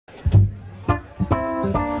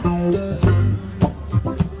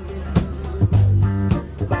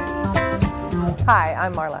Hi,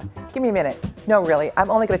 I'm Marla. Give me a minute. No, really,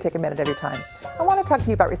 I'm only going to take a minute of your time. I want to talk to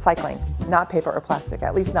you about recycling, not paper or plastic,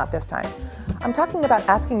 at least not this time. I'm talking about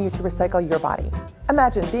asking you to recycle your body.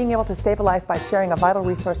 Imagine being able to save a life by sharing a vital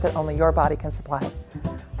resource that only your body can supply.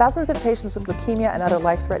 Thousands of patients with leukemia and other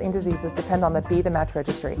life-threatening diseases depend on the BeTheMatch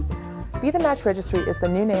registry. BeTheMatch registry is the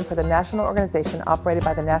new name for the national organization operated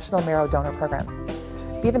by the National Marrow Donor Program.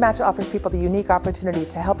 BeTheMatch offers people the unique opportunity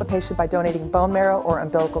to help a patient by donating bone marrow or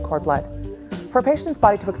umbilical cord blood. For a patient's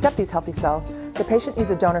body to accept these healthy cells, the patient needs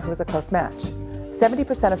a donor who is a close match.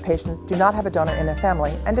 70% of patients do not have a donor in their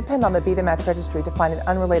family and depend on the BeTheMatch registry to find an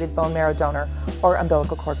unrelated bone marrow donor or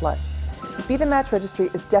umbilical cord blood. BeTheMatch registry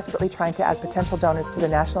is desperately trying to add potential donors to the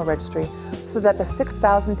national registry so that the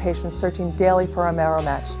 6,000 patients searching daily for a marrow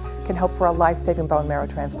match can hope for a life-saving bone marrow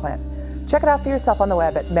transplant. Check it out for yourself on the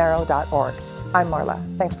web at marrow.org. I'm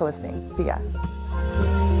Marla. Thanks for listening. See ya.